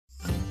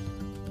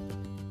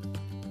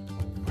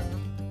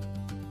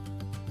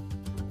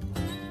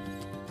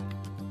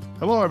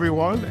Hello,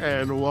 everyone,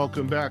 and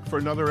welcome back for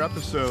another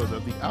episode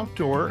of the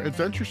Outdoor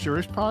Adventure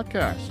Series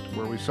podcast,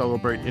 where we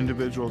celebrate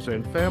individuals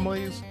and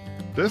families,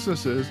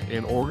 businesses,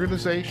 and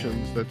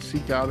organizations that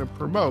seek out and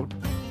promote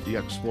the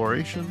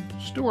exploration,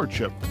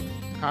 stewardship,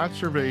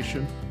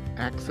 conservation,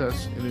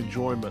 access, and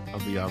enjoyment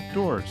of the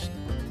outdoors.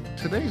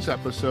 Today's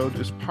episode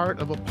is part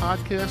of a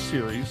podcast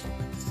series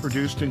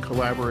produced in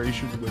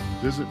collaboration with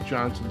Visit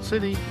Johnson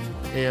City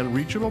and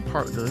regional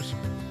partners,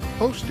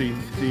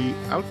 hosting the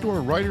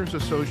Outdoor Writers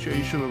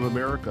Association of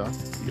America,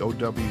 the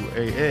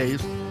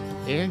OWAA's,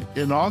 and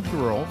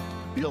inaugural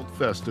Field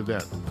Fest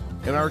event.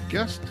 And our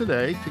guest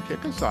today to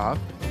kick us off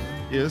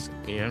is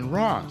Ann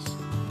Ross.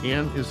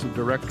 Ann is the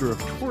Director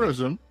of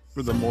Tourism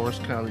for the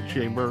Morristown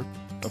Chamber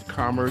of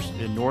Commerce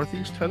in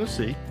Northeast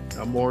Tennessee.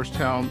 Now,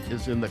 Morristown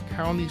is in the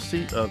county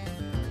seat of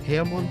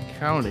Hamlin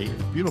County,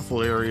 a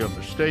beautiful area of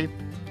the state.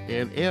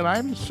 And Ann,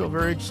 I'm so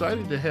very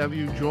excited to have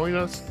you join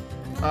us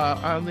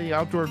on the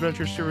Outdoor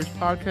Adventure Series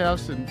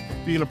podcast and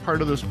being a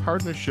part of this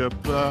partnership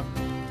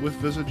with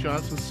Visit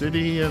Johnson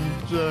City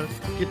and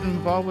getting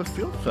involved with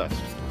Field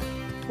Fest.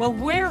 Well,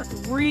 we're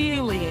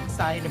really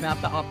excited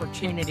about the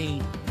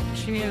opportunity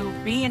to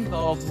be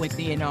involved with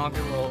the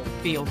inaugural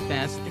Field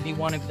Fest, to be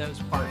one of those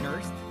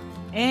partners,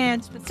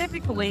 and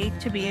specifically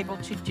to be able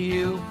to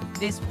do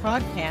this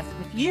podcast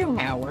with you,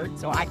 Howard,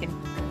 so I can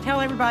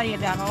tell everybody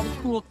about all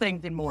the cool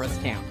things in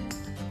Morristown.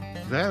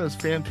 That is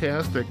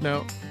fantastic.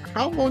 Now,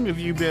 how long have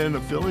you been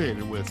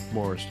affiliated with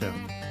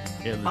Morristown?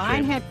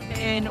 I have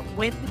been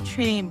with the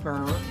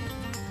Chamber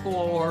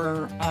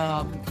for,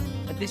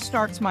 this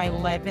starts my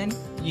 11th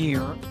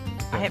year.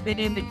 I have been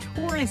in the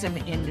tourism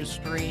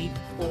industry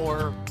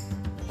for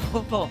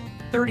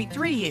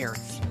 33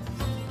 years.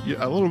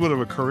 Yeah, a little bit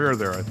of a career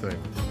there, I think.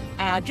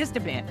 Just a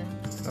bit.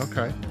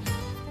 Okay.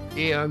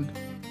 And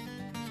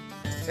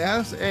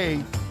as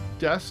a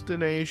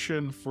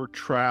destination for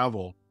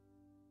travel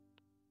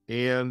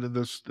and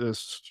this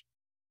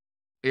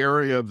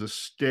area of the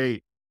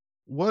state,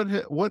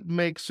 what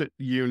makes it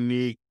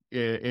unique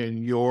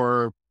in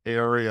your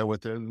area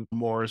within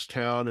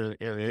Morristown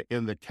and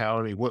in the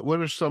county? What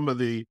are some of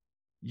the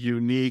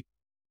unique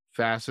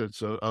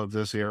facets of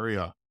this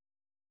area?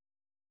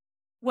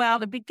 Well,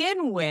 to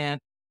begin with,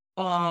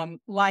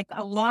 like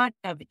a lot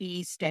of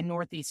East and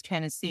Northeast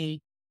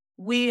Tennessee,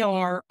 we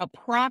are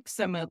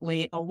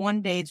approximately a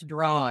 1 day's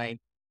drive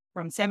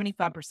from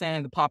 75%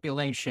 of the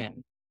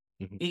population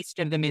east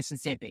of the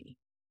Mississippi.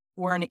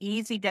 We're an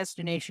easy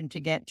destination to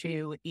get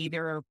to,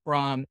 either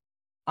from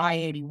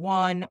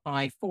I-81,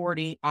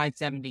 I-40,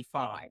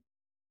 I-75,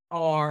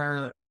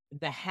 or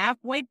the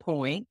halfway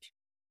point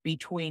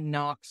between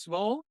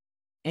Knoxville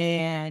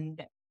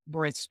and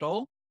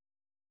Bristol.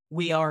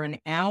 We are an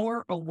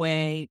hour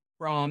away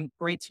from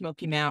Great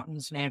Smoky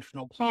Mountains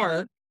National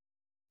Park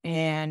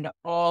and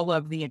all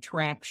of the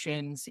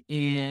attractions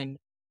in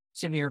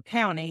Sevier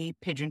County,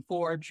 Pigeon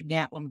Forge,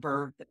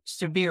 Gatlinburg,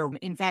 Sevier.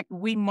 In fact,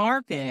 we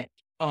market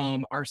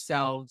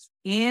ourselves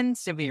in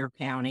Sevier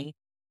County.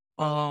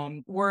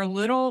 We're a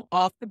little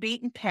off the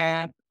beaten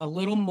path, a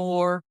little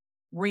more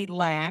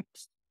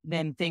relaxed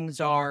than things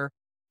are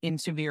in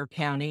Sevier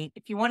County.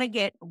 If you want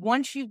to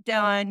once you've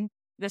done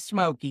the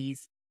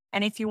Smokies,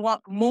 and if you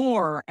want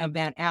more of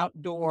that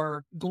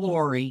outdoor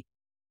glory,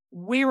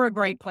 we're a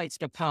great place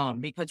to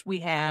come because we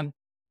have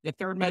the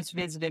third most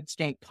visited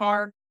state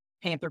park,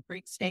 Panther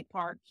Creek State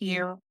Park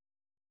here.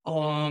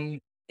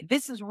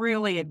 This is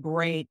really a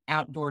great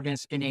outdoor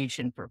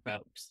destination for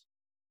folks.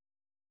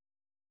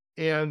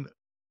 And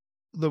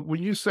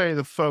when you say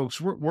the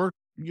folks,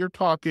 you're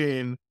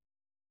talking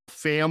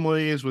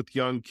families with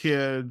young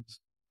kids,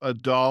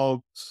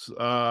 adults,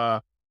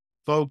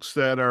 folks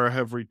that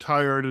have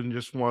retired and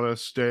just want to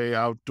stay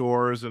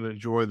outdoors and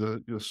enjoy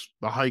the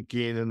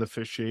hiking and the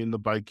fishing, the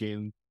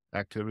biking,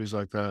 activities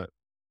like that.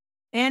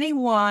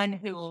 Anyone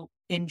who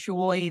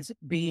enjoys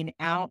being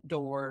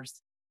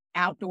outdoors,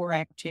 outdoor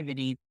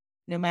activities,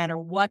 no matter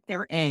what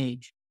their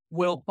age,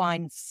 will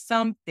find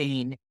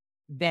something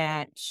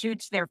that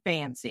suits their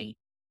fancy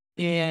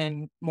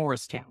in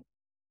Morristown.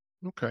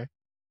 Okay.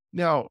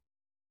 Now,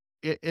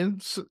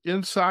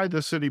 inside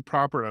the city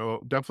proper, I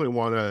definitely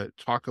want to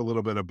talk a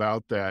little bit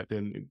about that.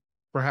 And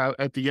perhaps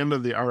at the end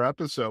of our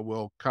episode,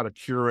 we'll kind of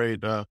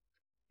curate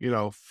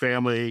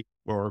family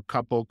or a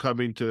couple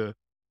coming to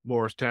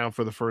Morristown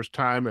for the first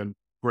time, and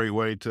great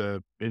way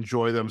to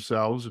enjoy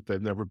themselves if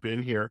they've never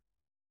been here.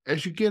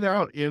 As you get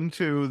out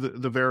into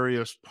the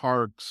various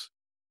parks,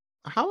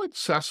 how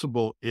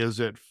accessible is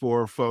it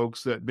for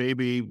folks that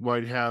maybe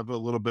might have a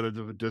little bit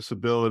of a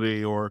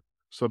disability or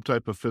some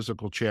type of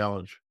physical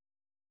challenge?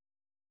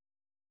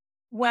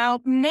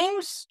 Well,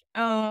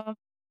 a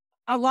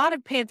lot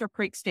of Panther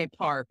Creek State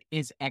Park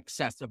is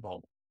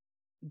accessible.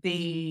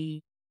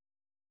 The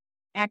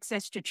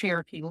access to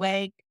Cherokee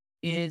Lake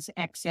is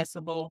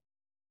accessible.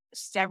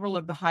 Several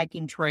of the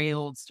hiking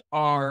trails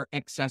are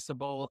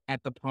accessible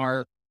at the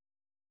park.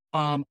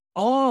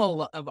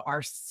 All of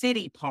our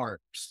city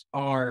parks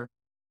are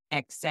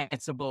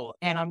accessible.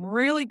 And I'm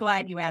really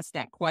glad you asked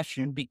that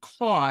question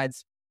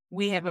because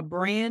we have a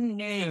brand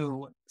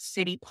new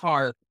city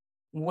park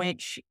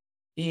which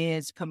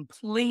is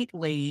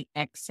completely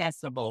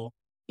accessible.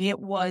 It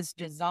was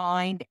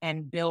designed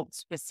and built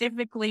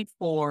specifically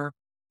for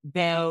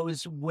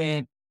those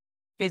with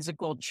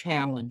physical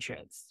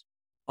challenges.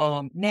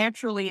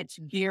 Naturally, it's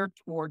geared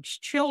towards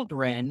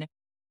children,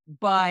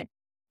 but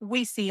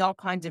we see all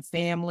kinds of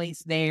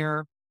families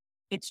there.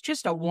 It's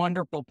just a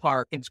wonderful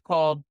park. It's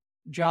called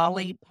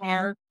Jolly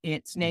Park.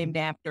 It's named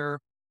after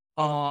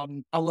a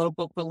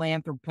local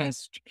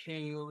philanthropist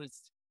who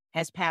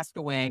has passed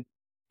away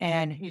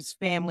and whose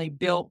family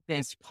built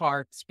this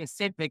park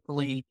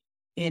specifically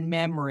in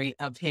memory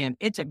of him.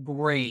 It's a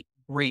great,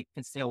 great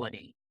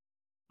facility.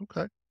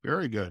 Okay,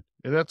 very good.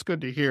 And that's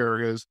good to hear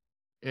is,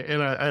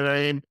 and I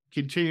am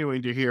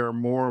continuing to hear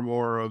more and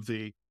more of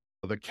the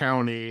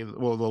county,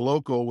 well, the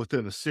local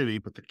within the city,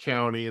 but the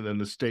county and then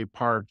the state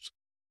parks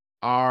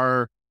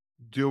are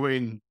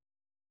doing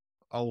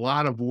a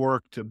lot of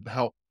work to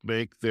help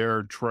make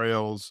their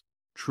trails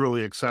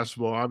truly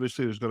accessible.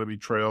 Obviously, there's going to be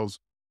trails.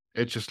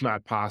 It's just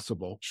not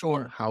possible.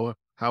 Sure.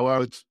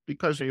 However, it's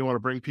because you want to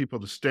bring people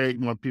to state,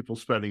 you want people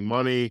spending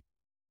money.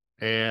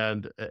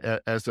 And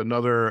as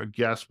another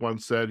guest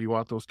once said, you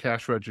want those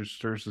cash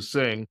registers to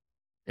sing.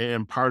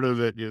 And part of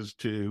it is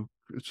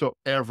so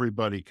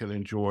everybody can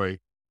enjoy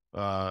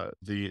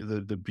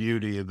the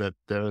beauty that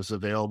is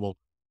available.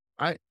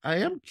 I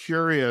am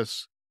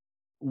curious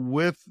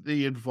with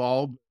the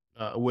involvement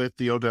with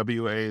the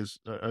OWA's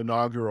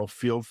inaugural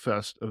Field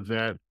Fest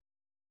event,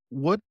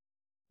 what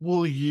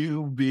will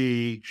you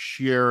be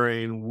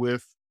sharing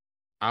with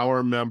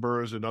our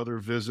members and other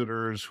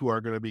visitors who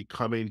are going to be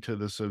coming to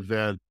this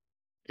event?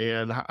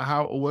 And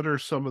what are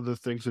some of the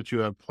things that you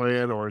have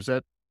planned, or is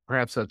that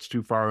perhaps that's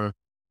too far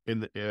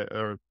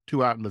or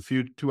too out in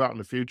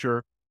the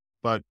future?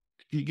 But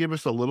can you give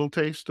us a little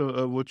taste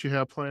of what you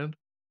have planned?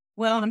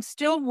 Well, I'm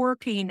still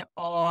working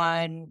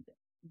on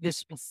the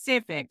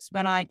specifics,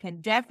 but I can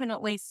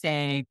definitely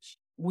say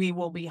we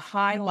will be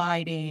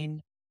highlighting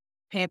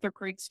Panther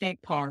Creek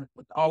State Park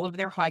with all of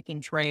their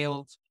hiking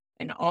trails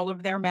and all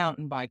of their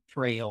mountain bike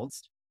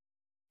trails,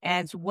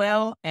 as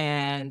well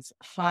as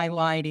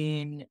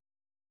highlighting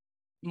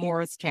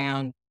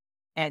Morristown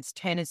as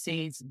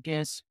Tennessee's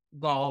disc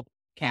golf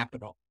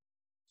capital.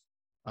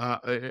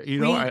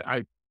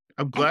 I'm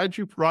glad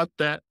you brought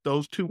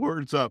those two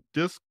words up.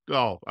 Disc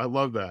golf. I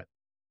love that.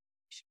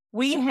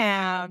 We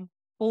have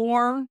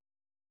 4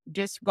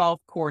 disc golf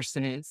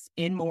courses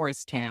in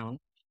Morristown.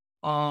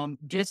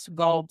 Disc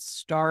golf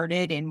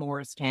started in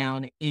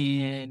Morristown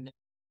in,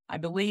 I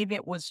believe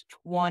it was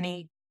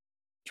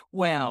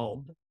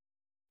 2012.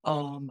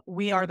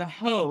 We are the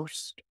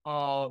host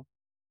of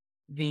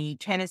the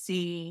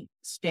Tennessee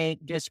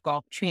State Disc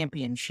Golf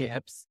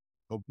Championships.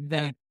 Oh.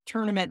 The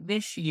tournament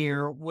this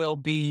year will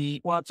be,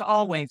 well, it's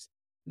always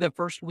the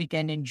first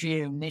weekend in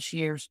June. This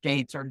year's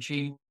dates are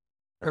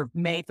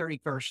May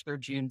 31st through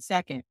June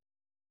 2nd.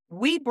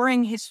 We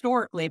bring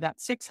historically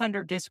about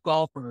 600 disc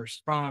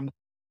golfers from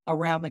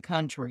around the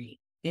country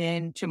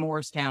into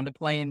Morristown to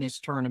play in this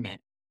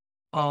tournament.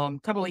 A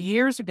couple of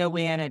years ago,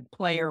 we had a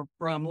player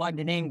from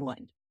London,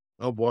 England.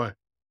 Oh boy.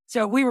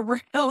 So we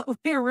were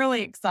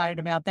really excited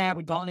about that.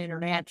 We've gone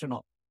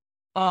international.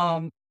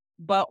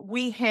 But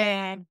we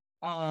have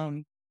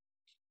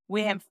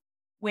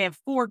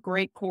 4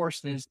 great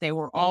courses. They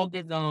were all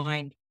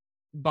designed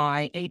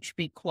by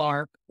H.B.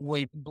 Clark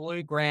with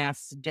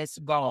bluegrass disc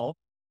golf.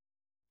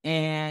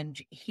 And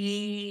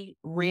he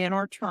ran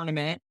our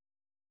tournament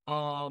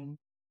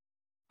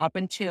up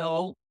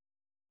until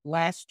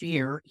last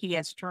year. He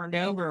has turned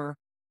over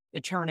the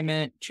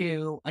tournament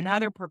to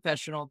another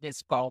professional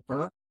disc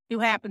golfer who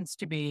happens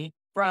to be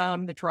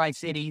from the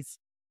Tri-Cities,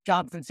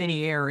 Johnson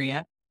City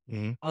area.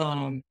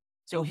 Mm-hmm.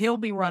 So he'll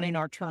be running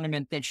our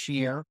tournament this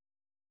year.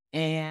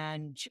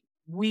 And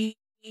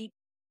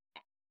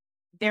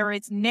there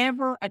is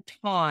never a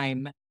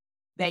time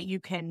that you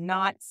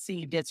cannot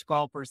see disc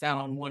golfers out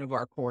on one of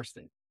our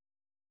courses,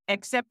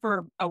 except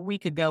for a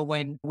week ago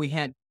when we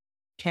had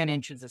 10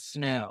 inches of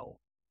snow.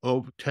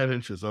 Oh, 10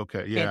 inches.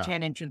 Okay. Yeah.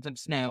 10 inches of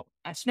snow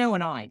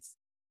and ice.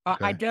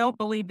 Okay. I don't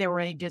believe there were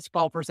any disc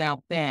golfers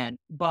out then,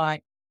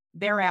 but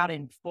they're out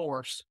in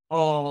force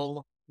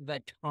all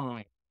the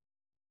time.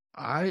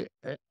 I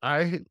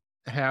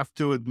have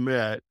to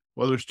admit,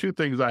 well, there's 2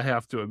 things I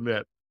have to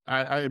admit.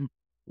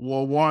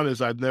 One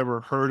is I've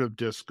never heard of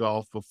disc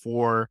golf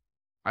before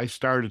I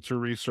started to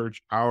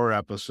research our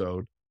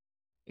episode,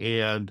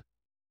 and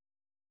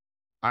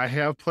I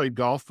have played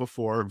golf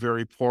before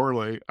very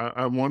poorly.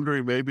 I'm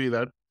wondering maybe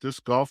that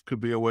disc golf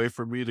could be a way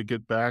for me to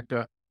get back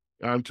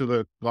onto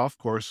the golf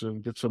course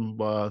and get some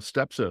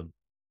steps in.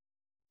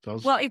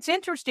 Well, it's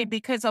interesting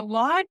because a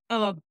lot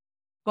of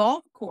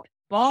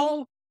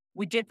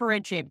we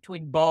differentiate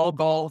between ball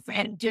golf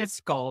and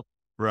disc golf.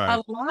 Right.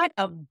 A lot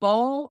of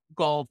ball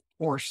golf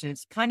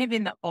courses, kind of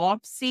in the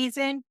off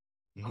season,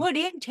 put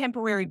in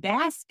temporary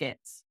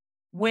baskets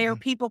where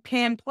people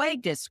can play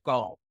disc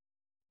golf.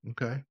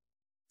 Okay.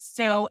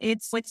 So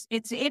it's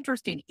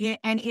interesting.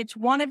 And it's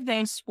one of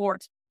those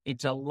sports.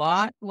 It's a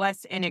lot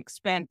less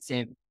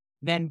inexpensive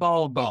than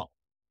ball golf.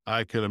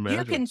 I can You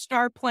imagine. can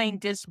start playing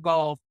disc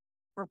golf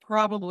for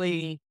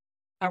probably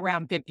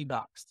around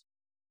 $50.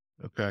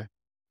 Okay.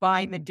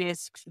 Buy the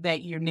discs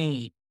that you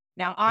need.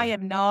 Now, I Okay.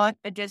 am not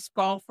a disc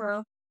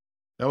golfer,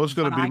 That was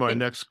going but to be I my can,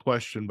 next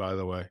question, by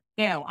the way.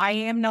 I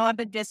am not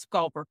a disc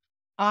golfer.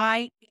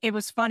 It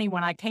was funny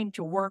when I came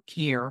to work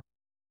here,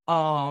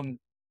 um,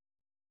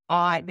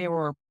 there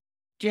were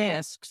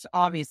discs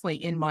obviously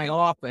in my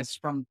office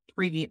from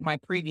my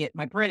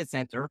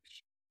predecessor.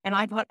 And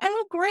I thought,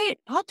 oh, great,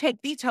 I'll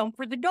take these home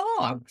for the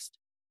dogs.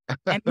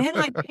 And then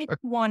I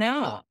picked one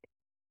up.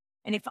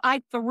 And if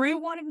I threw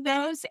one of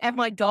those at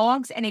my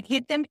dogs and it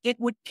hit them, it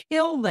would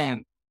kill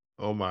them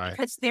Oh my.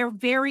 because they're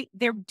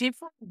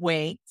different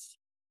weights.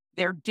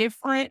 They're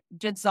different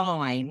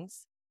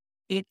designs.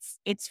 It's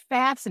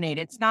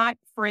fascinating. It's not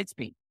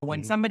frisbee.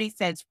 When Mhm. somebody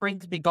says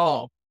frisbee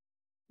golf,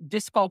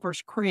 disc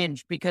golfers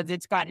cringe because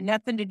it's got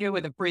nothing to do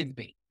with a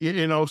frisbee.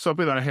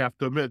 Something I have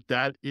to admit,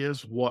 that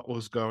is what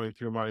was going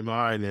through my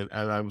mind. And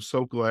I'm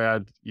so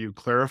glad you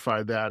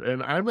clarified that.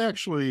 And I'm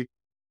actually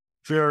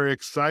very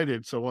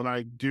excited. So when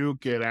I do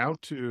get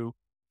out to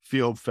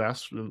Field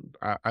Fest, and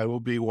I will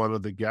be one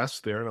of the guests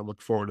there, and I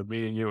look forward to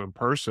meeting you in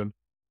person.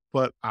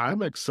 But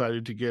I'm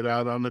excited to get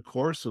out on the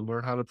course and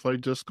learn how to play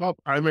disc golf.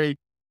 I may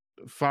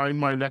find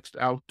my next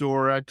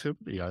outdoor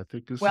activity. I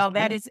think this is Well,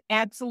 that cool. is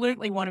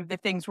absolutely one of the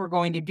things we're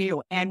going to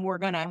do. And we're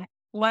going to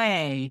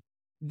play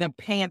the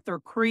Panther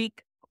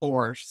Creek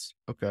course,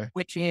 Okay.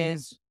 which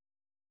is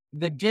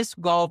the disc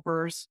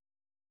golfers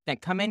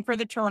that come in for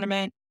the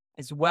tournament,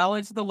 as well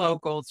as the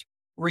locals,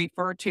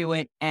 refer to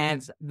it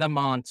as the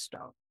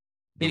monster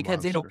The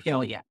because it'll monster.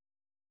 kill you.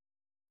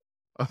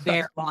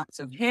 There are lots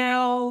of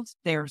hills,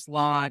 there's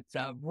lots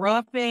of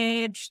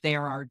roughage,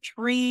 there are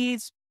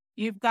trees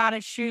you've got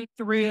to shoot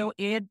through.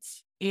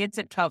 It's a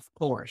tough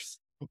course.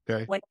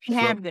 Okay. When you So,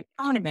 have the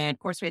tournament, of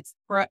course, it's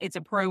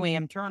a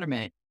pro-am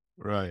tournament.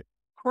 right.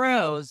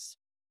 Pros,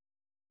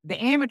 the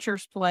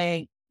amateurs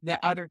play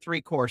the other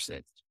three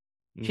courses,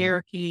 Mhm,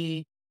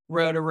 Cherokee,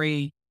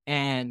 Rotary,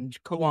 and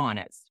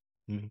Kiwanis.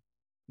 mhm.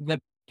 The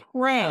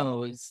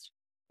pros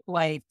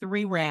play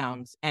 3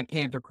 rounds at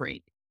Panther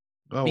Creek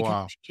Oh, because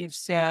wow. it's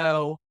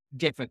so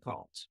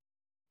difficult.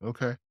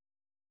 Okay.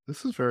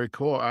 This is very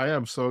cool. I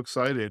am so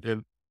excited.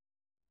 And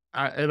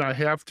I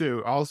have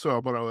to also, I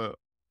want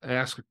to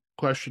ask a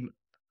question.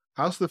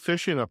 How's the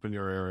fishing up in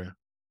your area?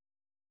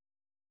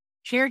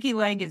 Cherokee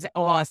Lake is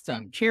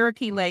awesome.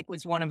 Cherokee Lake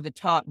was one of the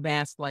top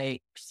bass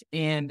lakes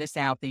in the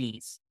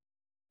Southeast.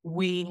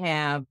 We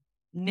have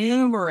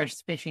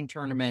numerous fishing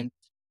tournaments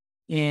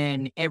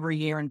in every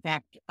year. In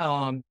fact,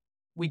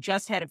 we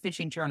just had a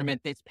fishing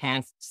tournament this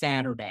past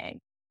Saturday,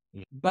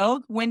 Mm.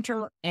 both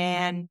winter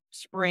and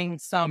spring,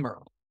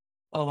 summer.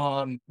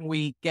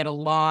 We get a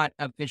lot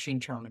of fishing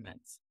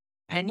tournaments,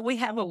 and we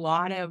have a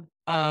lot of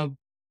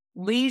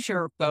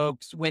leisure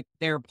folks with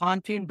their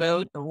pontoon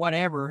boat or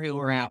whatever who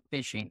are out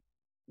fishing.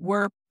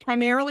 We're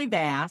primarily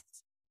bass.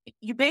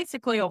 You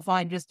basically will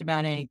find just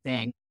about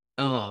anything,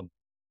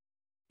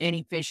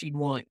 any fish you'd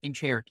want in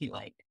Cherokee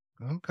Lake.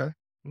 Okay.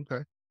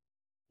 Okay.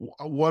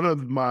 One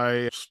of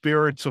my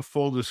spirits of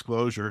full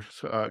disclosure,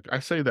 I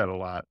say that a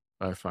lot,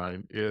 I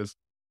find, is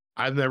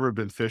I've never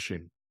been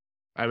fishing.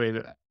 I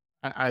mean,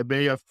 I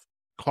may have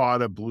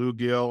caught a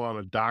bluegill on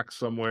a dock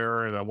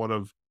somewhere in one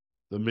of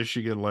the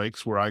Michigan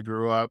lakes where I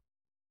grew up,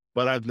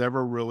 but I've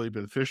never really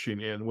been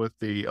fishing. And with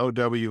the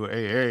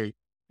OWAA,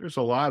 there's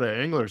a lot of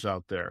anglers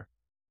out there.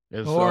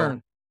 And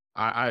so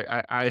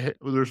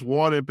Or there's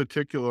one in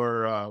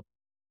particular,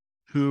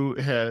 who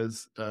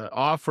has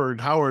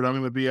offered, Howard, I'm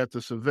going to be at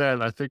this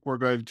event. I think we're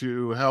going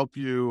to help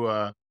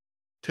you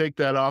take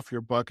that off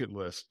your bucket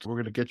list. We're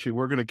going to get you,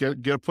 we're going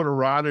to put a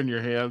rod in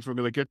your hands. We're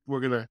going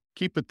to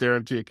keep it there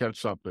until you catch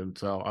something.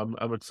 So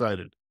I'm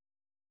excited.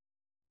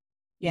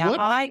 yeah,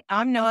 What?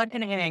 I'm not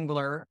an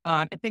angler.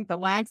 I think the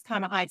last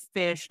time I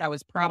fished, I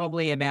was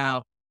probably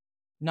about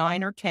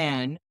 9 or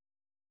 10.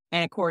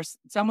 And of course,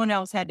 someone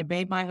else had to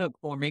bait my hook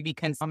for me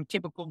because I'm a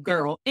typical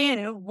girl.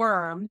 Ew,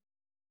 worm.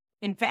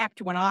 In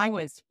fact, when I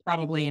was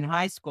probably in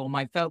high school,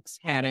 my folks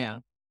had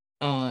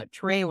a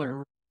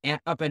trailer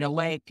up in a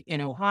lake in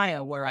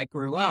Ohio where I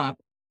grew up.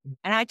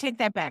 And I take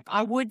that back.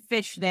 I would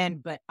fish then,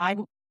 but I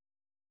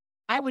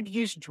would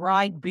use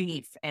dried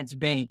beef as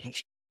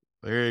bait.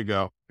 There you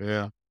go.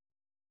 Yeah.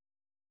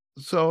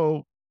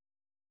 So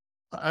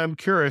I'm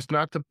curious,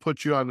 not to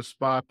put you on the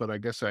spot, but I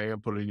guess I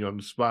am putting you on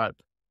the spot.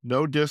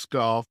 No disc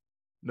golf,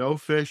 no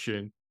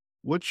fishing.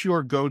 What's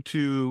your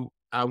go-to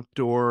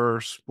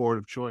outdoor sport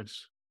of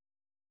choice?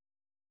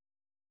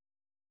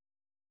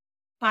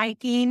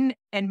 Hiking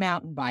and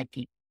mountain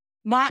biking.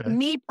 Okay.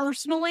 Me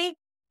personally,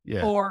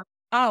 Yeah.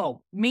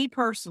 me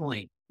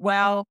personally,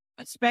 well,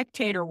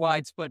 spectator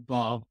wise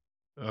football.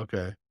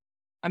 Okay.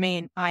 I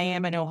mean, I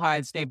am an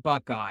Ohio State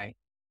Buckeye.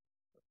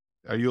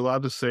 Are you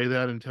allowed to say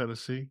that in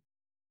Tennessee?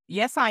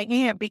 Yes, I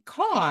am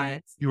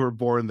because You were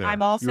born I'm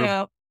there.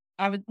 also,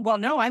 well,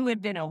 no, I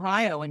lived in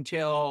Ohio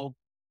until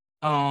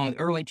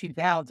early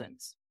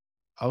 2000s.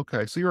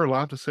 Okay. So you're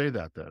allowed to say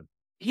that then.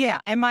 Yeah.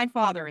 And my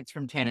father is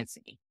from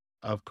Tennessee.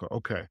 Of course.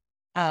 Okay.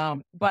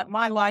 But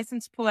my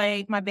license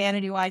plate, my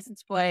vanity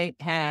license plate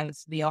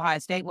has the Ohio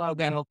State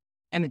logo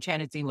and the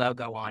Tennessee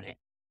logo on it.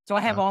 So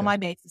I have all Okay. my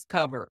bases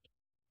covered.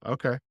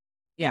 Okay.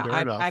 Yeah, Fair I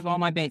enough. have all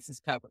my bases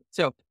covered.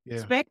 So Yeah.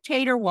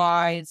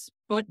 spectator-wise,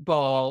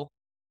 football,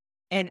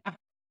 and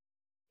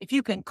if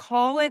you can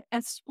call it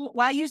a sport.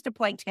 Well, I used to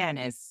play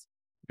tennis,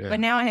 but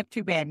Yeah. now I have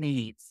two bad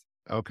knees.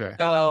 Okay.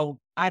 So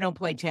I don't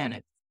play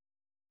tennis.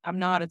 I'm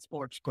not a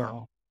sports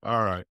girl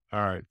All right. All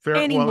right.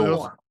 Fair. Well, it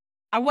was anymore.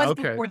 I was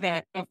okay.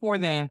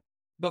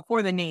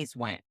 before the knees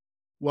went.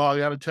 Well, I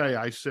got to tell you,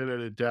 I sit at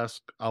a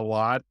desk a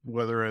lot,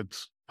 whether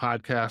it's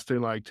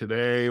podcasting like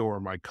today or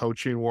my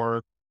coaching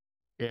work.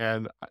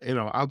 And,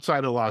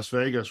 outside of Las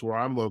Vegas, where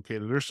I'm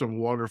located, there's some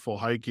wonderful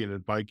hiking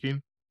and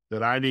biking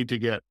that I need to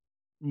get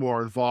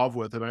more involved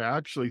with. And I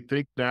actually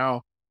think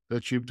now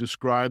that you've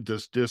described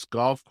this disc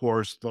golf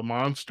course, the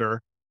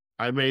Monster,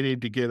 I may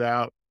need to get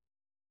out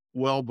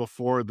well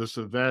before this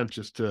event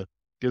just to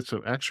get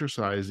some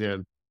exercise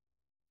in.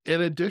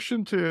 In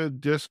addition to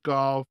disc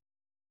golf,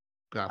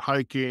 got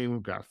hiking,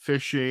 we've got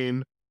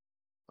fishing,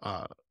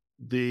 uh,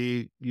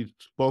 you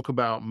spoke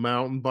about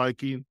mountain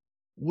biking.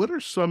 What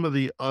are some of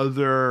the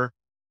other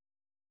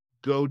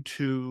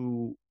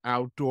go-to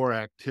outdoor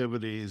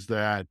activities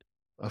that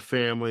a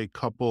family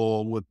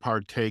couple would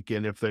partake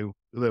in if they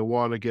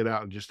want to get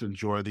out and just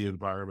enjoy the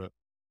environment?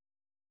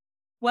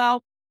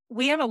 Well,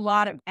 we have a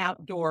lot of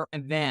outdoor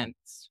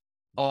events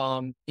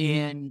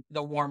in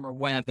the warmer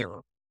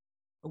weather.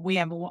 We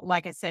have,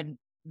 like I said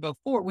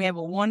before, we have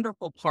a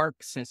wonderful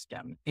park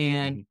system,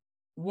 and Mhm,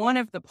 one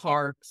of the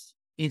parks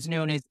is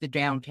known as the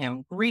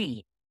Downtown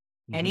Green,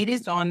 and mhm, it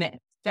is on the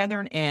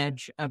southern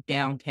edge of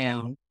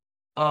downtown,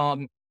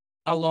 um,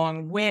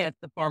 along with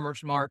the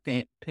Farmers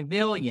Market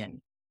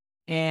Pavilion.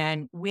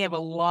 And we have a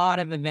lot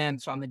of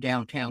events on the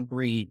Downtown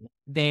Green.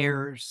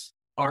 There's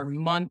our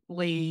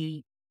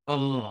monthly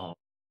uh,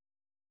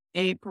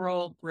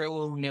 April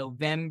through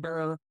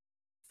November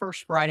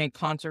first Friday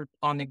concert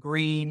on the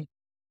Green.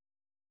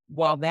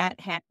 While that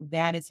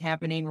is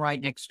happening right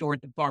next door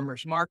at the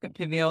Farmers Market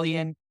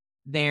Pavilion,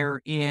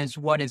 there is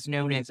what is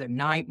known as a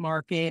night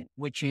market,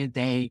 which is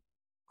a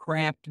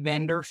craft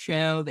vendor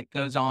show that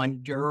goes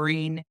on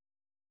during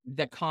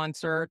the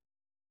concert.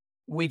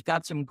 We've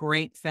got some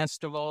great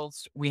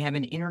festivals. We have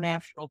an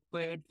international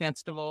food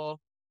festival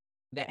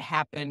that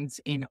happens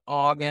in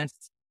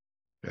August,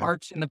 yeah,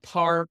 Arts in the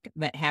Park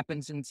that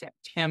happens in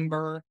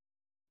September,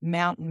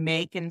 Mountain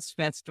Makins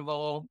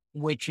Festival,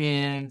 which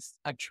is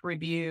a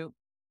tribute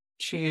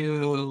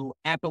to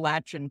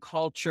Appalachian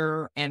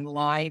culture and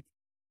life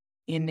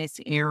in this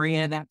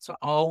area. That's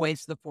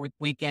always the fourth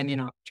weekend in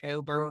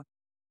October.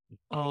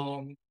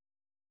 Um,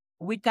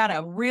 we've got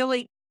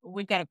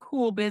a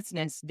cool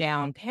business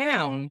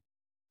downtown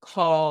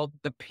called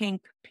the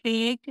Pink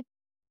Pig,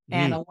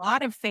 and mm, a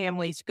lot of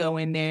families go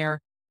in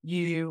there.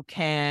 You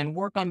can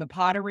work on the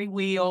pottery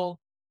wheel.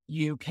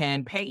 You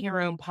can paint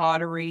your own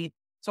pottery.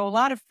 So a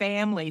lot of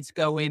families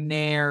go in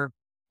there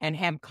and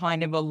have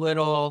kind of a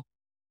little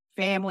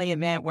family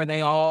event where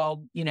they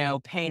all,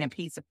 paint a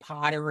piece of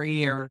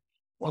pottery or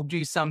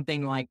do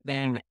something like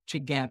that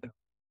together.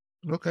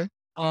 okay,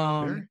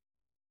 Um, very,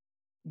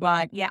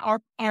 but yeah,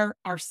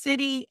 our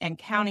city and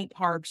county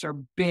parks are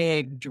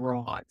big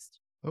draws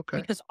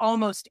okay, because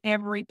almost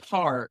every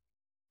park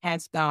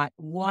has got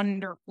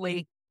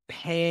wonderfully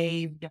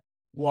paved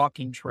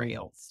walking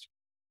trails.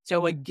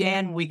 So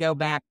again, we go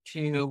back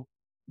to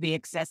the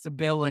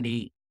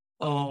accessibility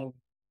of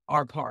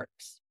our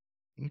parks.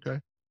 okay.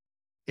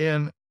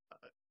 And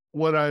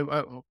what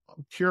I'm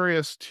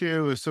curious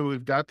too is, so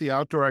we've got the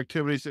outdoor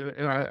activities,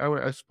 and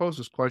I suppose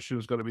this question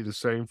is going to be the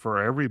same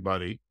for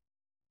everybody.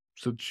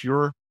 Since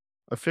you're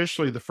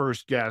officially the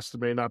first guest,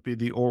 it may not be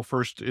the or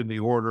first in the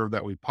order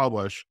that we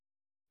publish.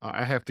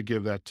 I have to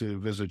give that to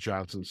Visit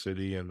Johnson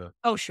City in the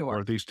Oh, sure.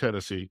 Northeast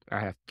Tennessee. I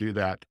have to do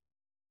that.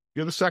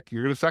 You're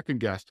the second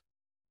guest.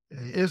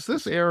 Is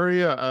this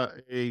area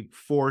a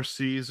four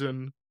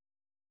season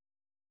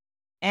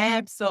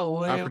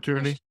Absolutely.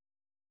 opportunity?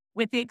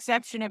 With the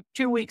exception of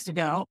 2 weeks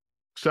ago,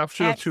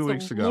 Exception of 2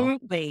 weeks ago.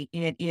 absolutely,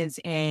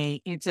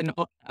 it's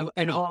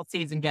an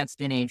all-season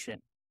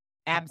destination.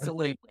 Okay.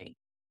 Absolutely.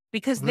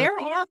 Because That there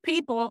are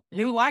people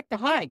who like to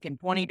hike in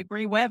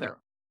 20-degree weather.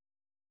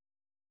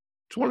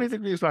 20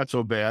 degrees not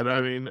so bad.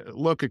 I mean,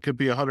 look, it could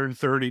be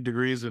 130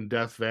 degrees in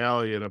Death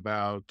Valley in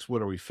about,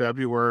 what are we,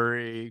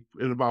 February?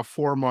 In about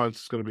 4 months,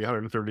 it's going to be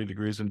 130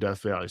 degrees in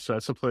Death Valley. So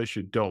that's a place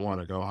you don't want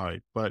to go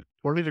hike. But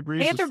 20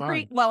 degrees is Panther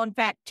Creek, fine. well, in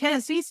fact,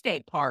 Tennessee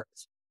state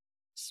parks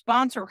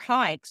sponsor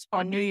hikes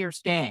on New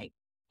Year's Day.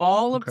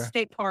 All of the Okay.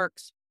 state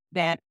parks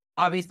that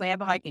obviously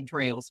have hiking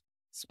trails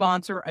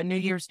sponsor a New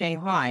Year's Day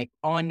hike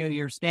on New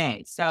Year's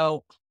Day.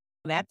 So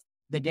that's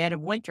the dead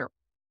of winter.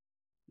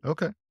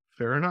 Okay.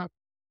 Fair enough.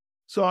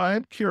 So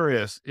I'm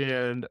curious,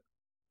 and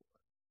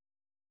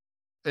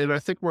I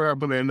think where I'm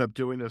going to end up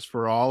doing this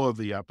for all of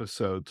the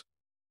episodes.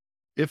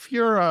 If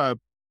you're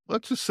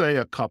let's just say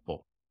a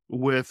couple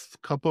with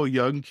a couple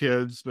young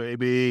kids,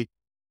 maybe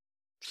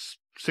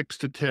 6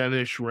 to 10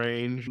 ish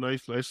range,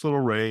 nice little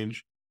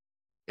range,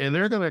 and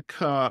they're going to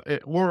come,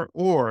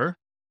 or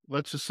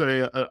let's just say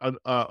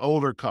a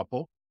older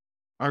couple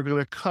are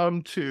going to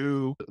come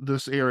to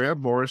this area,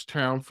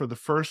 Morristown, for the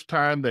first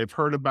time. They've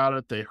heard about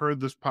it. They heard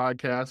this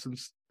podcast,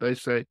 and they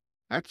say,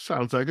 that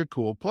sounds like a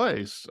cool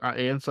place.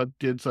 Ann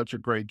did such a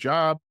great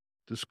job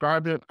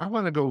describing it. I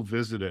want to go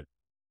visit it.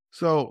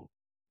 So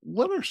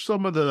what are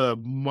some of the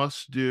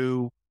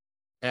must-do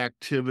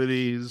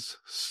activities,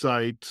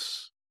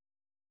 sites,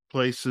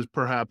 places,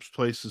 perhaps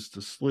places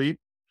to sleep?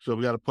 So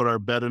we got to put our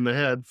bed in the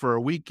head for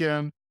a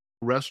weekend,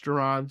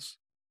 restaurants.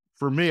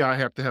 For me, I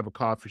have to have a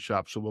coffee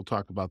shop, so we'll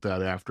talk about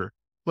that after.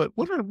 But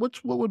what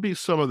would be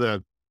some of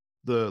the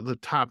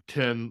top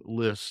 10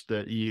 lists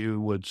that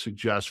you would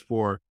suggest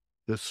for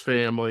this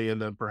family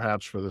and then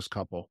perhaps for this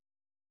couple?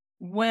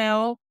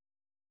 Well,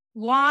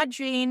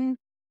 lodging,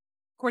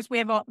 of course, we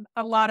have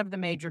a lot of the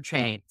major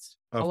chains,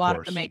 Of a lot of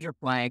course. the major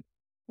flags.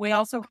 We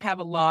also have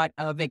a lot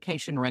of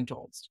vacation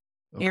rentals,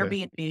 Okay.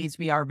 Airbnbs,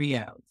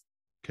 VRBOs.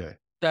 Okay.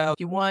 So if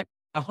you want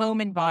a home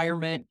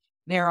environment,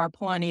 there are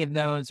plenty of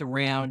those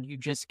around. You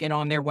just get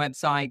on their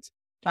websites,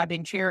 type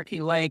in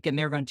Cherokee Lake, and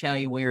they're going to tell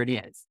you where it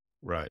is.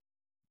 Right.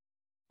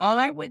 All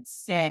I would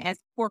say, as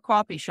for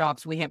coffee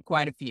shops, we have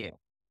quite a few.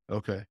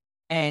 Okay.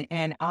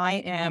 And I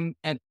am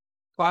a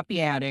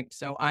coffee addict,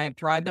 so I have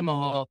tried them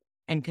all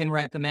and can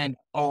recommend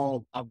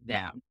all of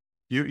them.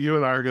 You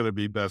and I are going to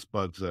be best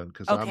buds then,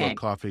 because I'm a Okay.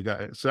 coffee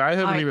guy. So I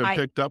haven't even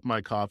picked up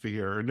my coffee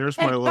here, and there's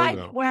my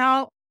logo.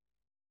 Well,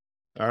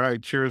 All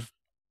right. Cheers.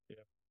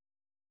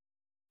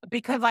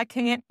 because I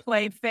can't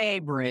play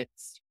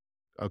favorites,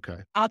 Okay.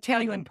 I'll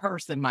tell you in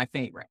person my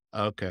favorite.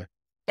 Okay.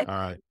 All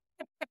right.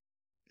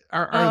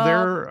 Are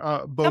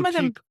there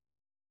boutique?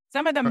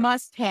 Some of the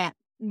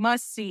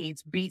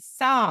must-sees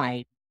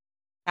beside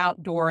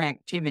outdoor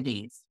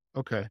activities.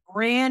 Okay.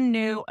 Brand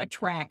new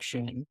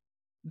attraction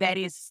that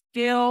is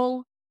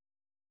still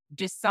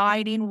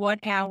deciding what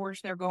hours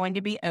they're going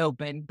to be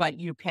open, but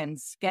you can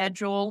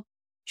schedule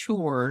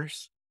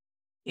tours,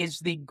 is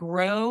the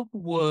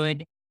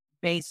Grovewood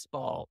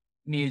Baseball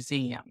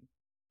Museum.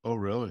 Oh,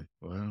 really?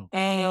 Wow.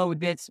 Oh,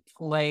 this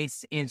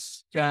place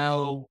is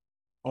so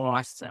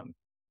awesome.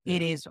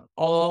 It is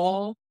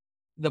all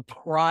the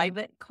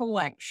private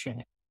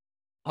collection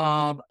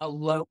of a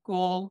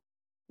local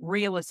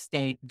real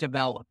estate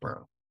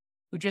developer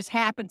who just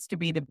happens to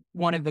be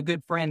one of the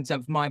good friends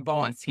of my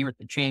boss here at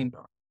the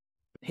chamber.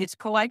 His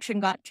collection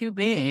got too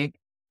big,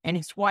 and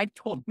his wife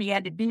told me he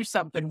had to do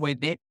something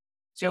with it.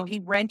 So he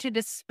rented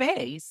a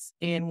space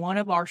in one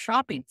of our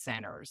shopping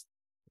centers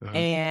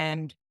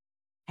and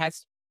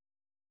has,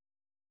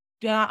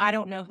 I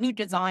don't know who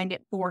designed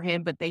it for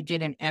him, but they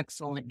did an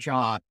excellent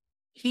job.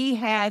 He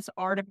has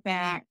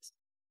artifacts.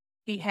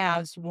 He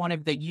has one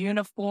of the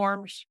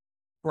uniforms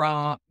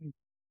from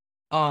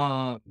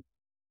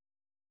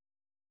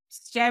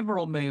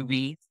several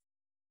movies.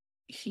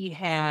 He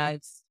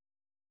has,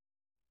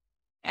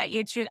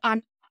 it's just,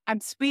 I'm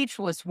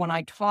speechless when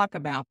I talk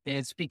about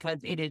this because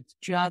it is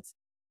just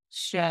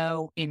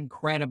so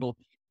incredible.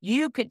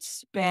 You could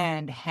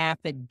spend half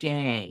a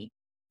day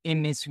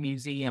in this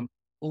museum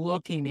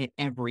looking at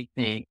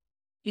everything.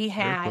 He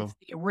has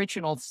the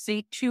original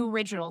two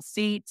original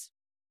seats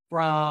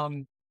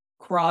from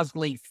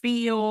Crosley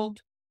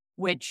Field,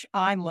 which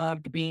I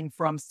loved being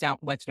from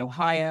Southwest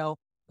Ohio,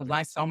 because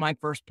I saw my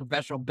first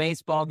professional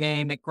baseball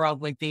game at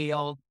Crosley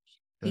Field.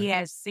 He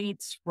has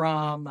seats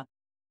from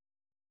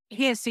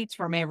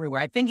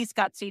everywhere. I think he's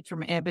got seats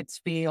from Ebbets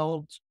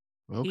Field.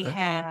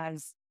 Okay.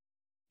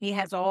 He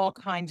has all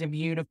kinds of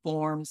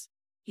uniforms.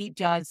 He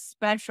does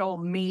special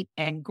meet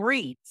and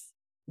greets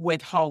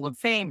with Hall of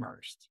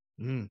Famers.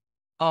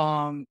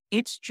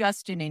 It's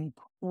just an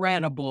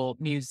incredible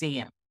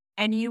museum.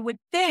 And you would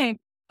think,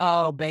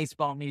 oh,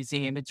 baseball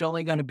museum, it's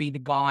only going to be the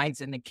guys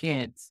and the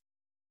kids.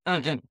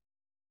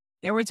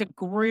 There was a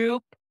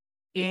group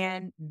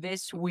in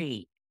this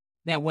week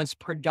that was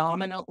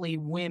predominantly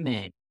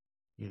women.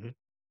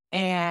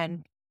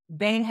 And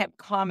they have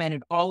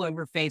commented all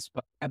over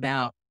Facebook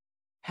about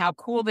how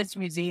cool this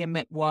museum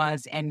it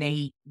was, and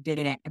they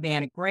had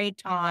a great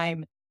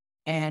time,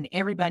 and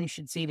everybody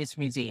should see this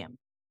museum.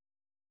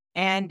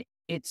 And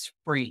it's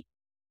free.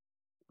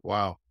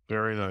 Wow,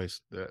 very nice.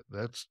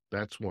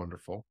 That's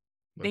wonderful.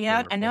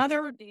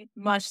 Another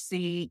must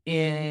see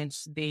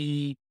is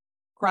the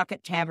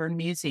Crockett Tavern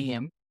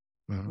Museum,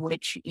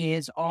 which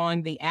is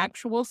on the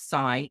actual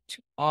site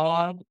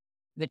of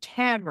the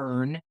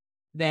tavern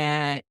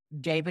that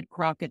David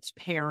Crockett's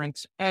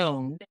parents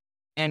owned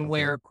and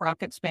where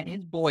Crockett spent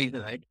his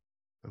boyhood.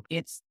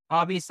 It's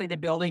obviously the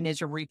building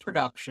is a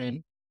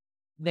reproduction.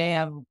 They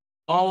have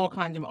all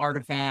kinds of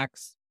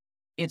artifacts.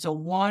 It's a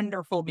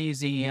wonderful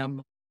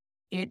museum.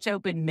 It's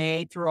open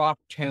May through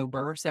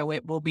October, so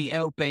it will be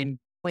open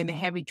in the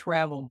heavy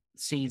travel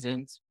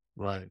seasons.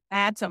 Right.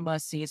 That's a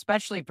must-see,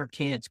 especially for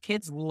kids.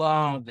 Kids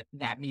love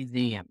that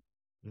museum.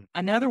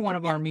 Another one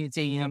of our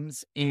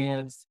museums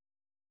is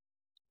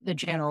the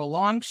General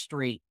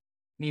Longstreet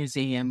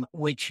Museum,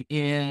 which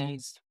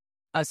is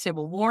a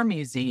Civil War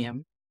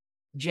museum.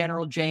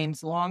 General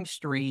James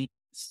Longstreet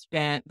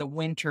spent the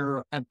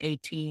winter of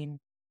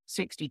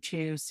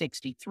 62,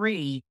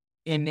 63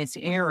 in this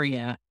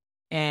area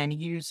and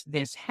used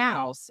this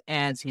house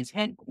as his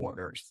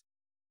headquarters.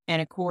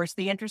 And of course,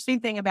 the interesting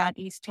thing about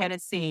East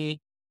Tennessee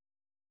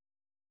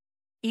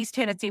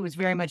was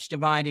very much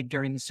divided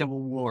during the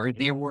Civil War.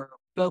 There were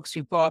folks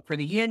who fought for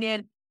the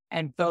Union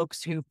and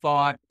folks who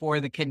fought for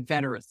the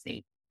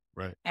Confederacy.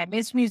 Right. And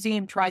this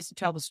museum tries to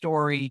tell the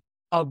story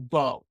of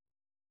both.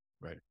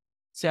 Right.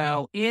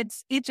 So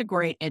it's a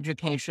great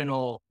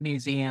educational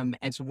museum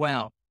as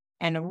well.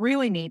 And a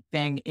really neat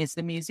thing is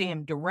the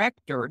museum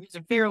director, who's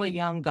a fairly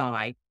young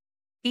guy.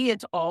 He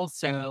is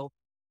also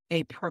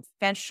a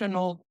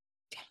professional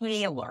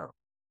tailor,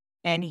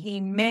 and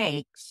he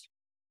makes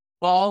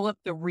all of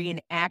the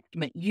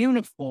reenactment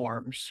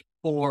uniforms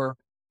for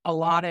a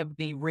lot of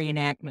the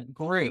reenactment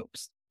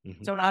groups.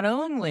 Mm-hmm. So not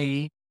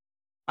only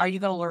are you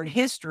going to learn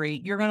history,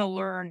 you're going to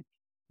learn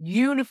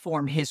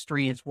uniform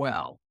history as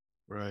well.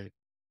 Right.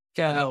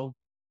 So,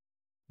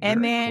 Very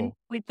and then cool.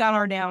 we've got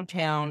our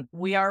downtown.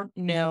 We are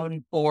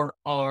known for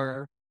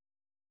our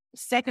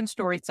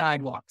second-story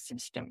sidewalk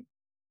system.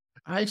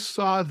 I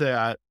saw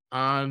that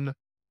on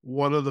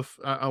one of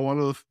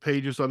the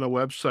pages on the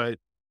website,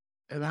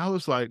 and I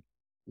was like,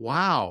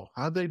 "Wow,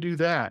 how'd they do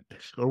that?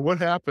 Or what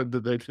happened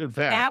that they did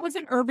that?" That was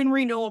an urban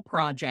renewal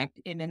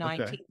project in the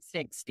Okay.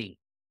 1960s.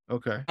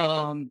 Okay.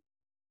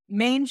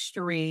 Main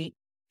Street,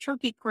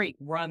 Cherokee Creek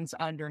runs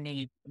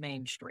underneath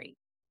Main Street.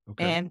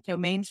 Okay. And so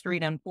Main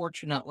Street,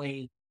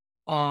 unfortunately,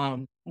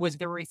 was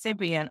the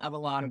recipient of a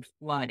lot of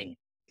flooding.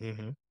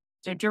 Mm-hmm.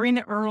 So during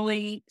the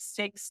early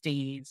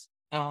 60s,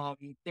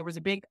 there was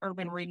a big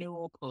urban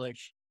renewal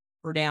push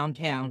for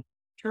downtown.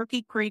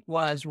 Cherokee Creek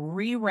was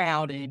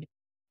rerouted,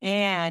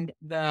 and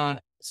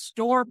the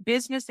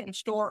business and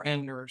store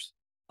owners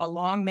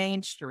along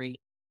Main Street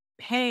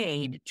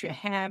paid to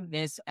have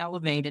this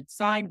elevated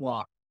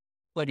sidewalk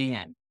put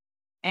in,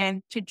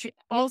 and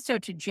also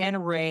to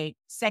generate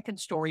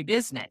second-story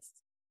business,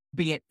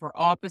 be it for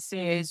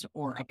offices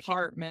or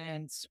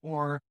apartments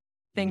or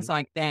things Mm-hmm.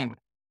 like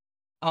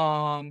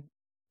that.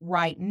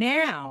 Right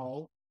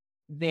now,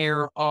 we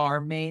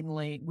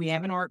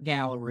have an art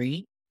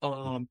gallery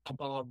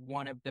above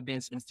one of the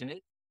businesses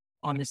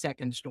on the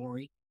second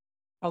story.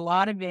 A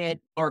lot of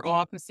it are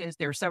offices.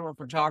 There are several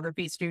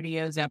photography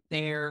studios up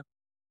there.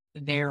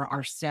 There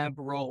are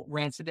several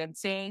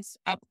residencies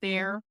up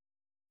there.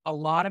 A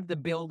lot of the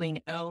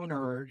building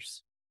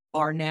owners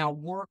are now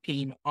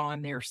working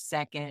on their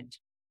second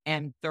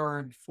and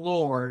third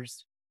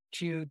floors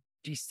to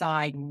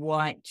decide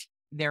what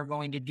they're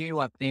going to do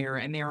up there.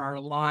 And there are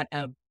a lot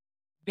of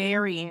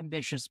very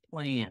ambitious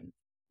plans.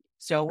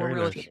 So we're Very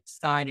really nice.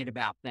 excited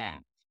about that.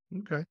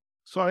 Okay.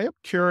 So I am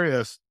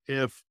curious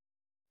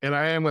and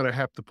I am going to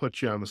have to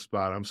put you on the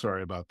spot. I'm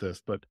sorry about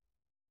this, but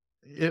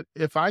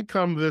if I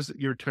come visit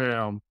your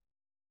town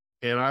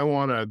and I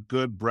want a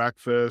good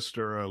breakfast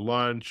or a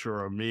lunch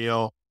or a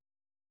meal,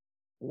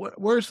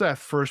 where's that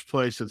first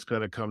place that's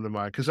going to come to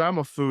mind? Because I'm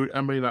a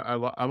foodie.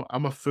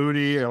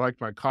 I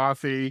like my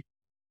coffee.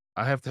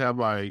 I have to have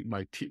my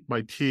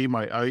tea,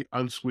 my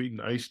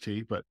unsweetened iced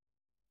tea. But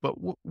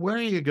where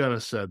are you going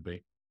to send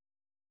me?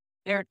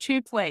 There are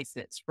two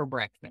places for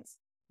breakfast: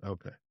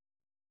 Okay.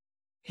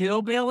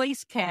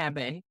 Hillbilly's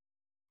Cabin,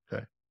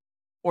 Okay.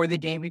 or the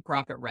Davy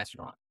Crockett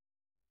Restaurant.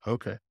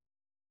 Okay.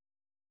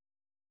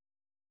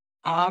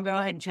 I'll go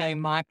ahead and tell you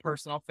my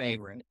personal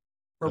favorite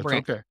for That's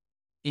breakfast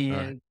okay. All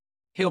is right.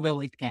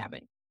 Hillbilly's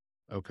Cabin.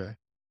 Okay.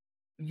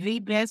 The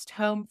best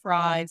home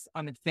fries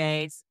on the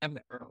face of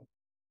the earth.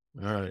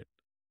 All right.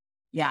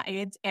 Yeah,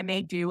 and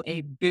they do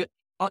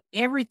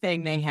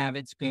everything they have.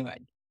 It's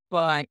good,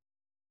 but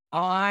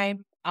I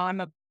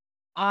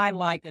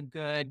like a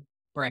good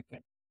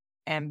breakfast,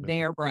 and Okay.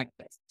 their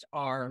breakfasts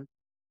are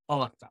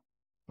awesome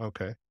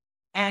Okay.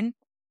 and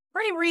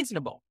pretty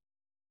reasonable.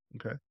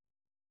 Okay.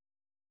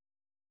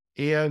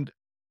 And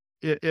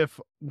if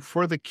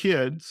for the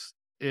kids,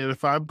 and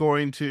if I'm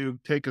going to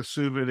take a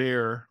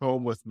souvenir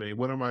home with me,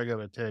 what am I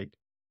going to take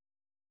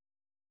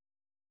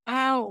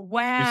Oh,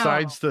 wow.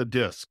 besides the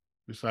disc?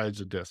 Besides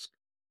the disc.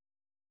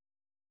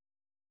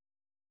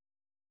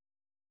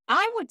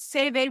 I would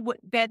say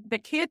that the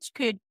kids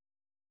could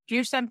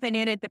do something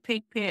in at the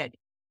Pig Pig,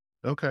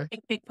 Okay.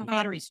 Pig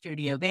Pottery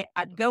Studio.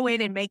 I'd go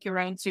in and make your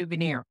own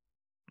souvenir.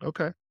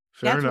 Okay.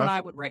 Fair That's what enough.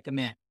 I would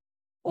recommend.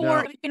 Or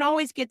Now, you can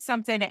always get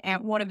something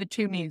at one of the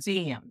two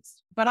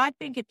museums. But I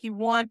think if you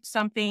want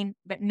something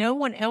that no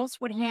one else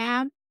would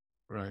have,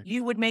 right.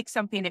 you would make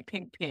something at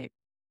Pig Pig.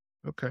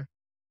 Okay.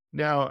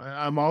 Now,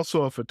 I'm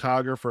also a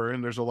photographer,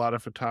 and there's a lot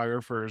of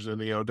photographers in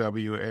the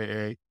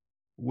OWAA.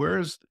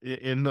 Where's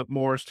in the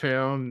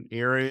Morristown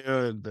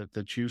area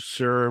that you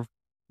serve?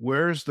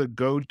 Where's the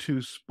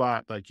go-to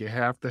spot? Like you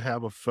have to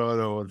have a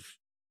photo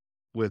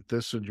with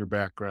this in your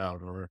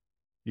background, or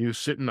you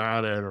sitting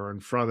on it or in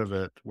front of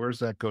it. Where's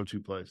that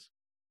go-to place?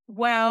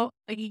 Well,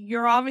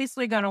 you're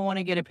obviously going to want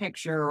to get a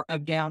picture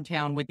of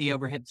downtown with the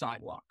overhead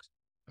sidewalks.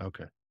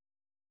 Okay.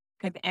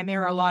 And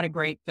there are a lot of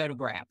great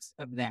photographs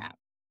of that.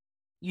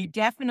 You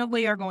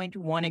definitely are going to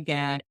want to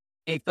get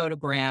a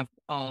photograph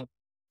of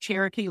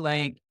Cherokee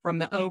Lake from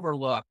the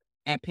overlook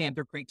at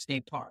Panther Creek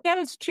State Park.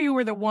 Those two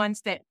are the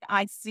ones that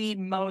I see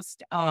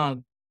most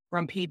of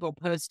from people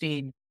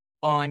posting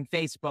on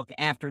Facebook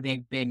after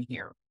they've been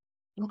here.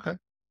 Okay.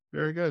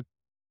 Very good.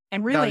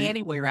 And Now, really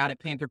anywhere out at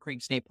Panther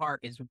Creek State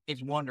Park is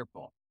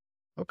wonderful.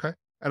 okay.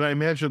 And I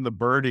imagine the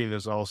birding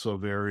is also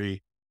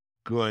very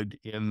good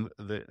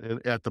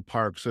at the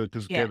park. So,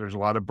 because Yeah. again, there's a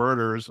lot of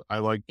birders. I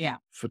like Yeah.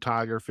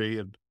 photography,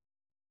 and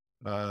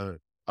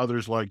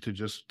others like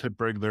to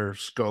bring their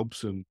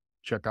scopes and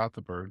check out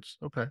the birds.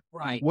 Okay.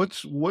 Right.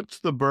 What's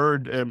the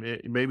bird?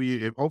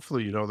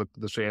 Hopefully you know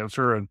this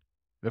answer, and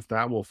if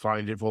not, we'll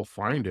find it.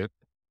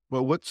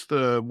 But what's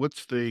the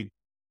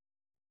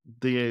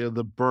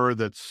bird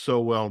that's so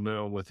well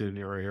known within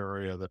your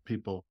area that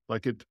people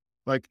like it?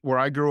 Like where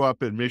I grew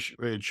up in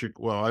Michigan.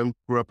 Well, I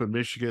grew up in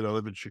Michigan. I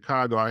live in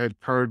Chicago. I had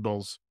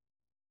cardinals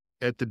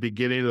at the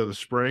beginning of the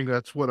spring.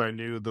 That's when I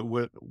knew the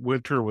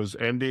winter was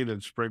ending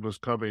and spring was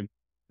coming.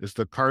 Is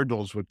the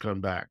cardinals would come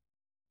back.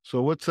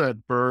 So what's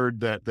that bird,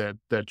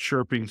 that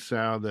chirping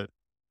sound that,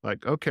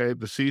 like, okay,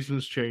 the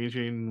season's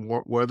changing,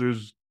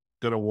 weather's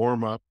gonna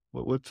warm up.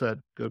 What's that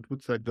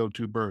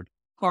go-to bird?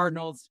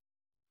 Cardinals.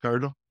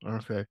 Cardinal?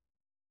 Okay.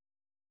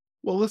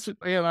 Well, listen,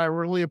 and I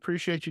really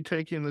appreciate you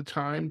taking the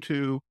time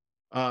to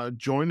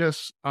join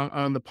us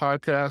on the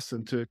podcast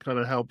and to kind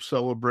of help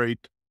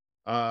celebrate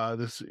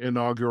this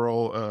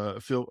inaugural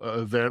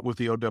event with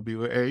the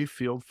OWA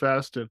Field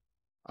Fest. And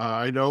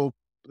I know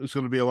there's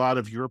going to be a lot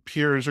of your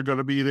peers are going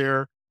to be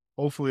there.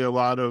 Hopefully, a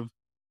lot of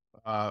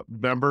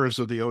members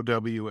of the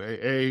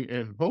OWAA,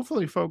 and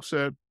hopefully, folks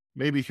that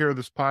maybe hear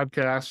this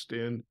podcast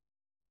and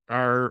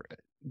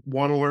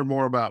want to learn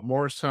more about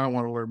Morristown,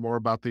 want to learn more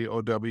about the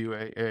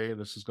OWAA, and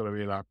this is going to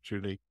be an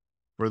opportunity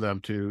for them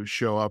to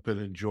show up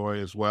and enjoy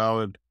as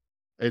well. And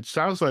it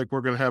sounds like we're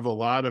going to have a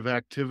lot of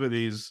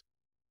activities,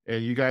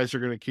 and you guys are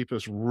going to keep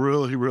us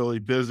really, really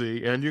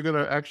busy, and you're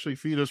going to actually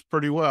feed us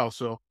pretty well.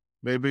 So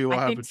maybe we'll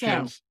have a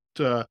chance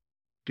to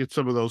get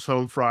some of those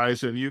home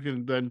fries, and you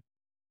can then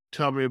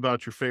tell me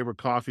about your favorite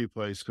coffee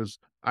place, because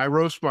I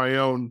roast my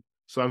own.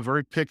 So I'm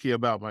very picky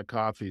about my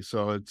coffee.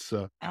 So it's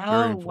very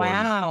important.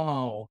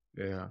 Wow.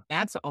 Yeah.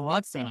 That's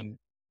awesome.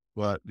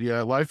 But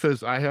yeah, life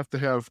is, I have to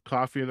have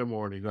coffee in the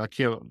morning. I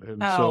can't. And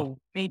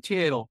me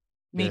too.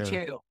 Me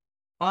too.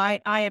 I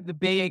have the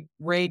big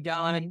Ray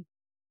Dunn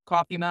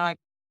coffee mug.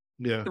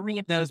 Yeah. 3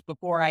 of those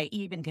before I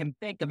even can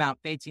think about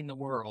facing the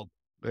world.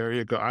 There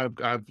you go.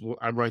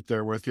 I'm right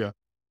there with you.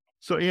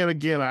 So, Ann,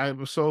 again,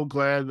 I'm so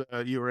glad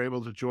you were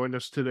able to join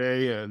us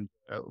today and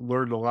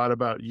learned a lot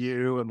about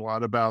you and a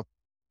lot about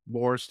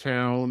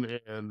Morristown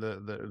and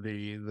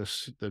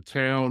the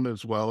town,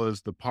 as well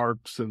as the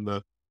parks and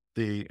the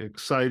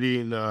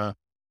exciting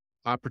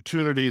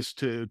opportunities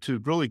to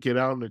really get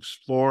out and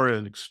explore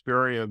and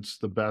experience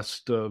the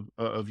best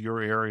of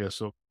your area.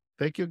 So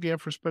thank you again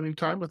for spending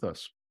time with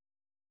us.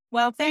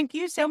 Well, thank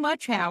you so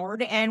much,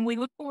 Howard, and we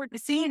look forward to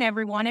seeing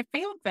everyone at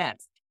Field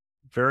Fest.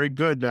 Very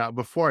good. Now,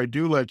 before I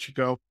do let you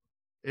go,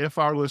 if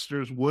our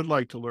listeners would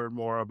like to learn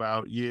more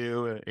about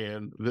you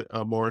and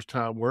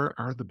Morristown, where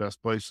are the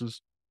best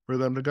places for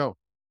them to go?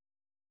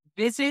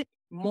 Visit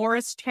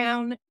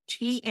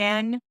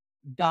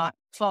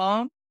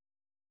morristowntn.com,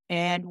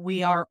 and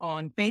we are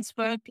on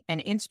Facebook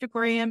and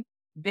Instagram.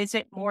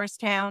 Visit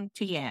Morristown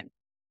TN.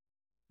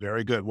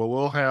 Very good. Well,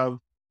 we'll have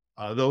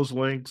those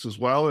links, as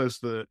well as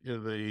a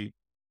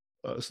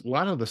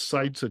lot of the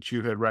sites that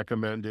you had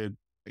recommended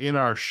in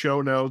our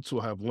show notes.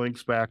 We'll have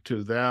links back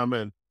to them,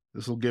 and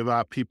this will give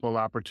people an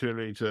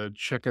opportunity to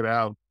check it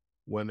out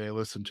when they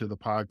listen to the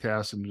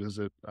podcast and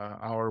visit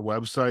our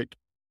website.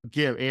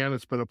 Again, Ann,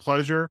 it's been a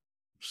pleasure.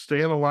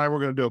 Stay on the line. We're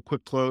going to do a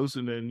quick close,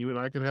 and then you and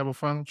I can have a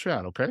final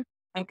chat, okay?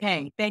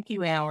 Okay. Thank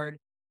you, Howard.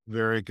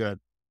 Very good.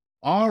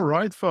 All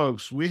right,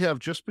 folks. We have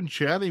just been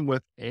chatting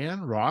with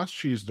Ann Ross.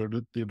 She's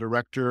the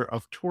Director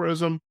of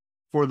Tourism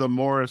for the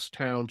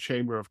Morristown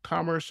Chamber of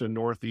Commerce in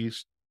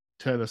Northeast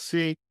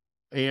Tennessee.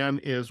 Ann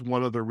is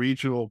one of the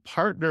regional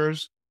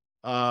partners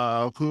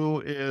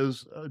who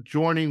is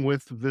joining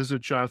with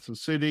Visit Johnson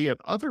City and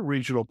other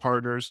regional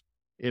partners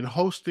in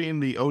hosting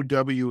the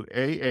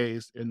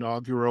OWAA's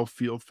inaugural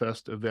Field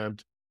Fest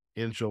event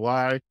in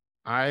July.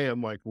 I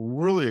am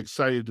really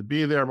excited to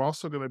be there. I'm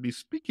also going to be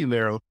speaking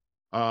there,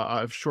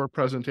 a short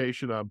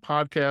presentation on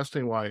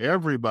podcasting, why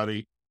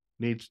everybody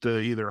needs to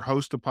either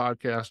host a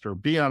podcast or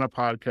be on a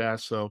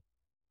podcast. So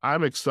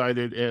I'm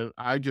excited, and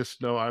I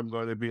just know I'm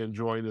going to be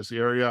enjoying this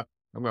area.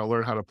 I'm going to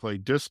learn how to play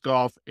disc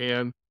golf,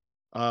 and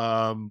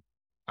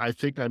I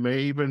think I may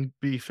even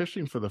be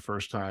fishing for the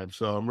first time.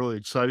 So I'm really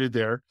excited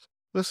there.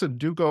 Listen,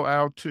 do go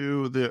out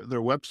to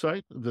their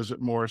website,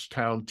 visit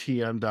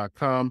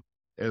morristowntn.com,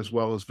 as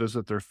well as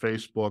visit their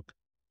Facebook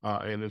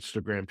and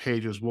Instagram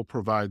pages. We'll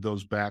provide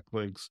those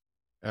backlinks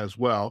as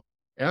well.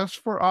 As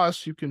for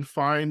us, you can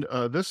find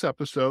this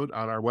episode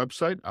on our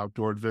website,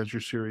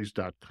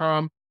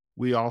 outdooradventureseries.com.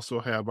 We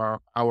also have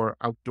our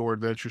Outdoor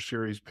Adventure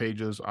Series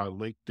pages on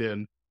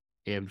LinkedIn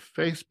and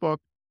Facebook.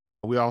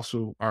 We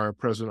also are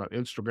present on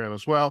Instagram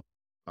as well.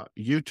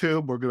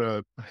 YouTube. We're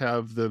going to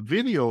have the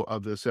video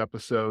of this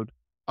episode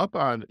up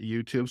on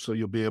YouTube, so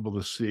you'll be able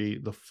to see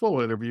the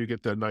full interview,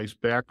 get that nice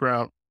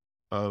background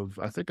of,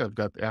 I think I've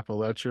got the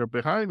Appalachia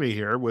behind me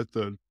here with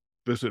the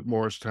Visit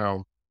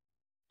Morristown,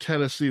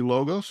 Tennessee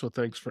logo. So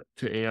thanks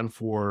to Ann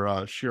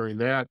for sharing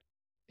that.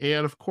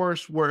 And of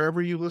course,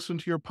 wherever you listen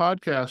to your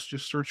podcast,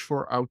 just search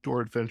for Outdoor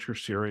Adventure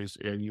Series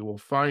and you will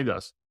find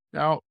us.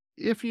 Now,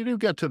 if you do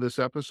get to this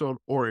episode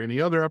or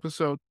any other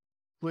episode,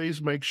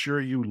 please make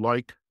sure you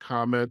like,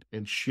 comment,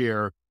 and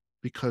share,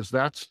 because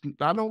that's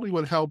not only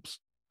what helps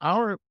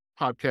our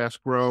podcast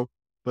grow,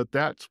 but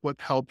that's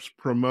what helps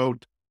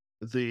promote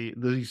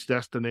these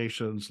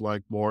destinations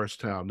like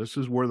Morristown. This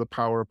is where the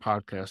power of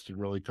podcasting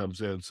really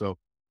comes in. So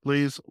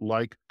please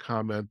like,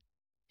 comment,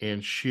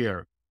 and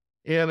share.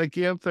 And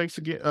again, thanks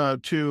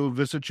again to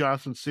Visit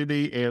Johnson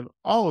City and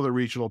all of the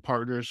regional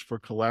partners for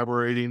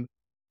collaborating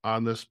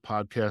on this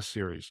podcast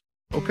series.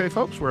 Okay,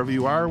 folks, wherever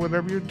you are,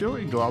 whatever you're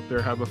doing, go out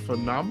there, have a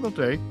phenomenal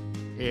day,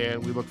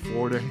 and we look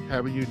forward to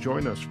having you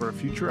join us for a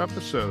future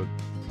episode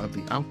of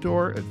the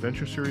Outdoor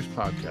Adventure Series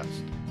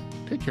podcast.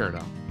 Take care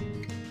now.